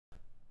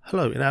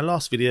Hello, in our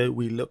last video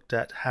we looked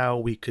at how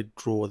we could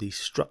draw the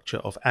structure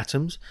of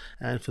atoms,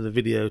 and for the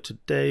video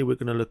today we're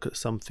going to look at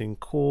something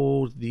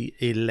called the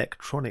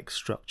electronic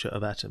structure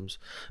of atoms.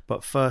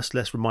 But first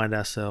let's remind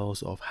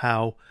ourselves of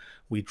how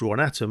we draw an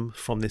atom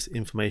from this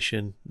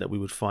information that we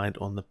would find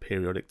on the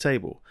periodic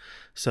table.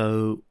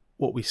 So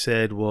what we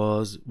said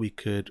was we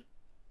could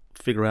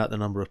figure out the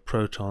number of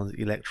protons,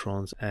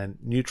 electrons and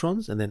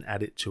neutrons and then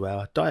add it to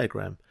our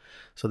diagram.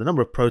 So the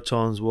number of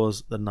protons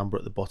was the number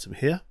at the bottom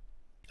here,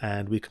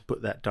 and we can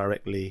put that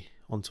directly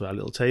onto our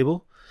little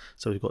table.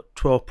 So we've got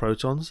 12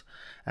 protons,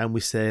 and we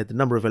said the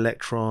number of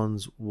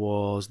electrons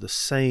was the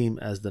same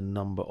as the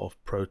number of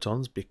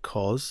protons,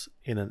 because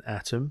in an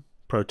atom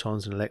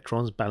protons and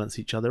electrons balance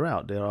each other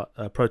out.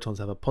 Protons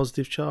have a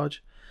positive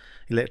charge,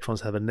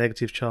 electrons have a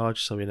negative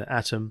charge, so in an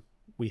atom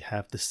we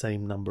have the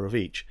same number of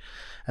each.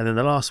 And then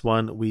the last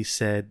one, we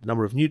said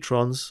number of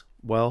neutrons,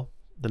 well,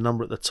 the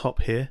number at the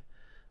top here,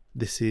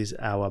 this is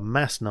our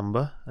mass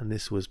number, and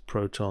this was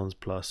protons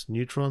plus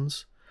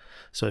neutrons.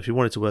 So if you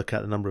wanted to work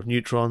out the number of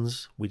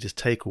neutrons, we just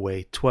take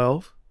away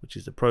 12, which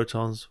is the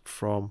protons,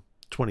 from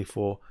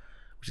 24,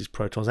 which is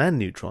protons and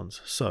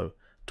neutrons. So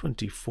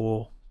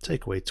 24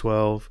 take away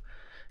 12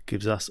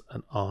 gives us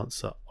an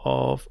answer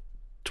of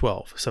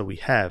 12. So we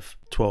have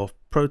 12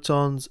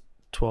 protons,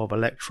 12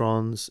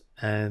 electrons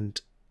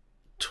and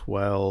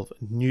 12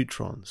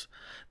 neutrons.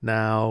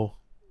 Now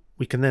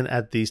we can then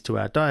add these to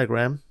our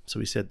diagram. So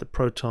we said the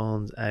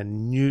protons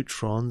and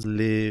neutrons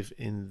live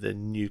in the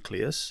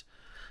nucleus.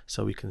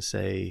 So we can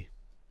say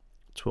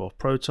 12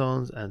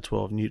 protons and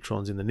 12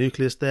 neutrons in the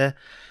nucleus there.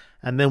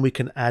 And then we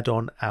can add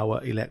on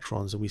our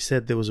electrons. And we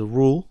said there was a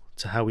rule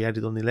to how we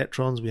added on the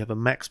electrons. We have a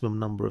maximum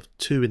number of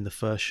 2 in the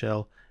first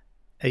shell,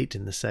 8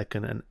 in the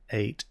second and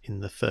 8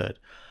 in the third.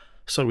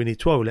 So we need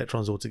 12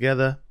 electrons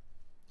altogether.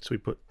 So we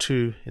put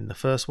 2 in the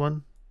first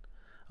one.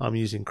 I'm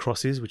using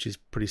crosses, which is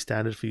pretty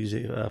standard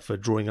for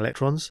drawing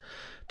electrons.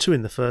 2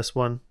 in the first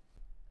one,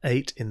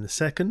 8 in the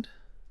second.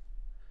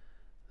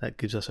 That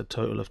gives us a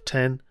total of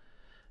 10.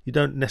 You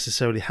don't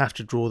necessarily have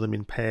to draw them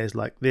in pairs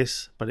like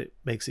this, but it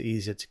makes it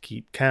easier to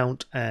keep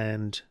count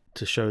and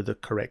to show the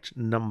correct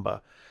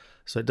number.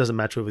 So it doesn't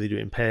matter whether you do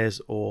it in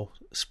pairs or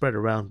spread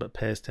around, but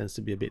pairs tends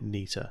to be a bit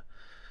neater.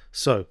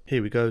 So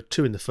here we go,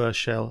 2 in the first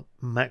shell,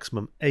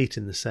 maximum 8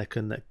 in the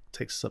second, that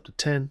takes us up to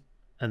 10.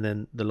 And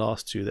then the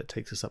last 2 that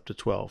takes us up to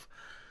 12.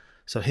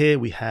 So here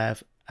we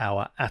have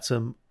our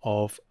atom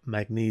of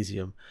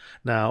magnesium.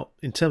 Now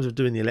in terms of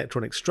doing the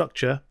electronic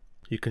structure,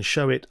 you can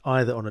show it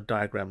either on a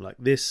diagram like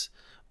this,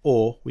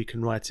 or we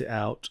can write it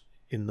out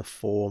in a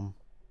form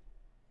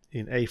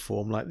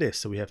like this.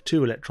 So we have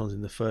 2 electrons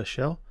in the first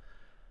shell,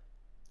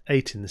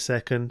 8 in the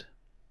second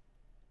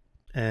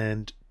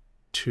and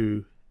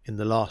 2 in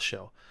the last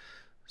shell.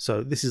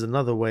 So this is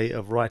another way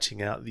of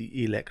writing out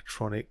the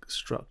electronic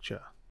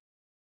structure.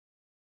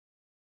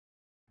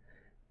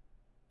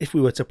 If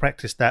we were to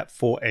practice that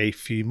for a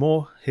few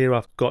more, here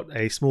I've got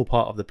a small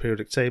part of the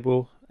periodic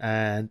table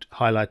and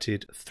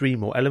highlighted 3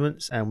 more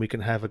elements, and we can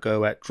have a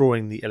go at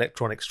drawing the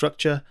electronic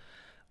structure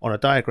on a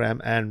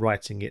diagram and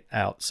writing it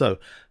out. So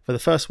for the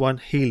first one,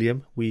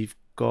 helium, we've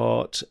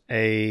got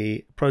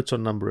a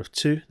proton number of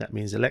 2. That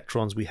means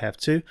electrons we have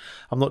 2.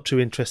 I'm not too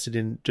interested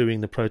in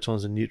doing the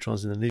protons and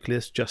neutrons in the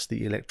nucleus, just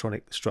the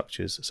electronic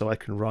structures. So I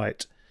can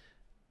write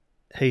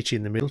He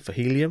in the middle for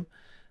helium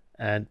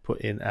and put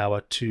in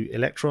our 2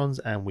 electrons,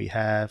 and we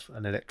have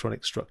an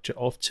electronic structure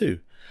of 2.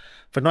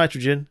 For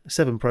nitrogen,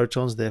 7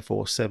 protons,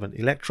 therefore 7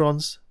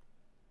 electrons.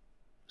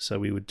 So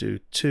we would do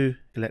 2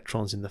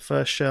 electrons in the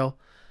first shell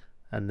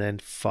and then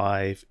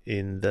 5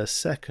 in the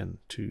second.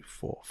 2,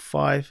 4,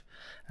 5.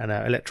 And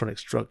our electronic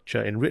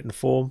structure in written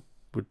form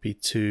would be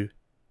 2,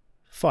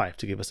 5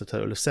 to give us a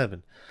total of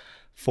 7.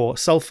 For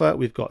sulfur,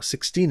 we've got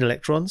 16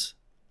 electrons.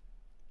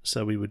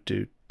 So we would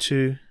do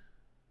 2,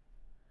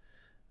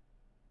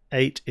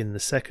 8 in the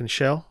second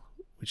shell,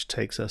 which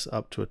takes us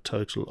up to a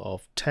total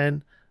of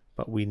 10,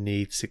 but we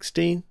need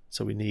 16,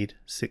 so we need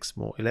 6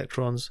 more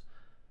electrons.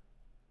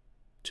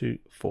 2,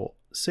 4,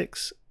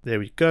 6. There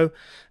we go.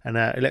 And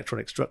our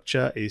electronic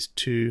structure is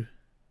 2,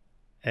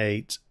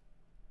 8,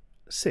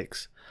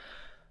 6.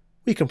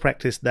 We can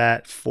practice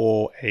that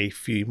for a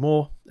few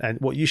more, and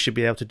what you should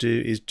be able to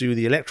do is do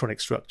the electronic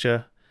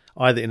structure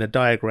either in a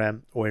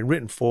diagram or in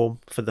written form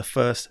for the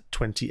first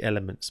 20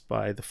 elements.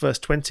 By the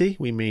first 20,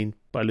 we mean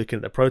by looking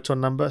at the proton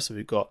number. So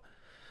we've got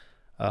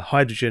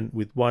hydrogen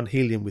with 1,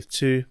 helium with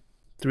 2,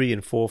 3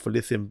 and 4 for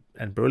lithium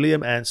and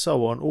beryllium, and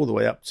so on, all the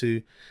way up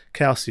to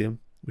calcium,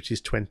 which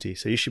is 20.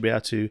 So you should be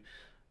able to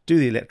do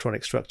the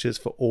electronic structures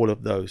for all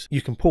of those.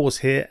 You can pause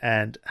here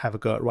and have a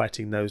go at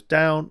writing those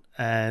down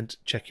and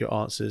check your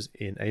answers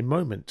in a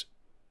moment.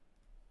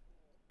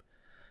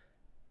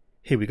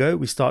 Here we go.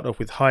 We start off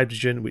with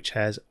hydrogen, which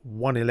has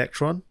 1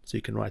 electron. So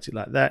you can write it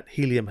like that.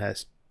 Helium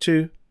has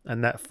 2,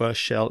 and that first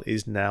shell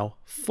is now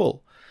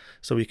full.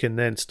 So we can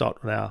then start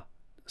on our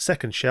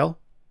second shell,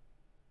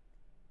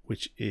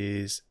 which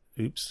is,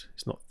 oops,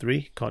 it's not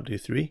 3, can't do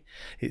 3.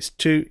 It's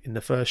 2 in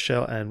the first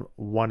shell and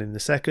 1 in the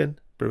second.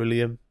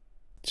 Beryllium,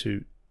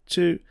 2,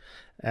 2.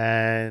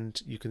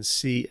 and you can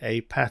see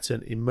a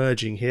pattern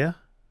emerging here.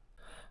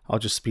 I'll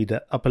just speed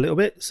that up a little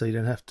bit so you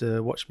don't have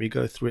to watch me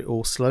go through it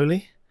all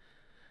slowly.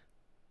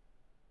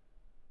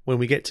 When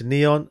we get to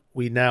neon,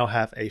 we now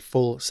have a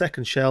full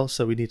second shell,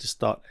 so we need to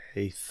start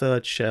a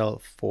third shell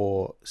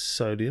for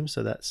sodium,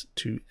 so that's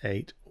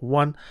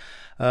 281.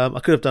 I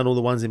could have done all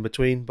the ones in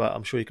between, but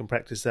I'm sure you can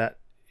practice that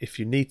if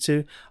you need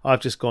to.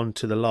 I've just gone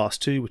to the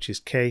last two, which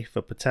is K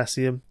for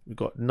potassium. We've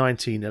got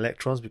 19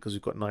 electrons because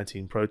we've got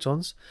 19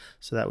 protons,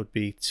 so that would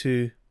be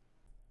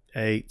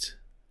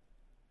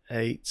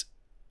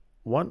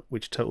 281,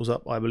 which totals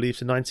up, I believe,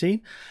 to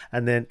 19.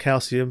 And then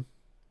calcium,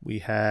 we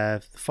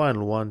have the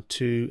final one,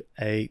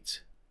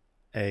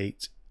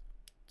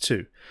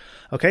 2882.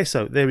 Okay,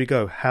 so there we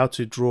go, how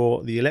to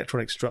draw the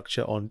electronic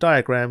structure on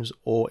diagrams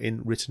or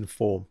in written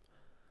form.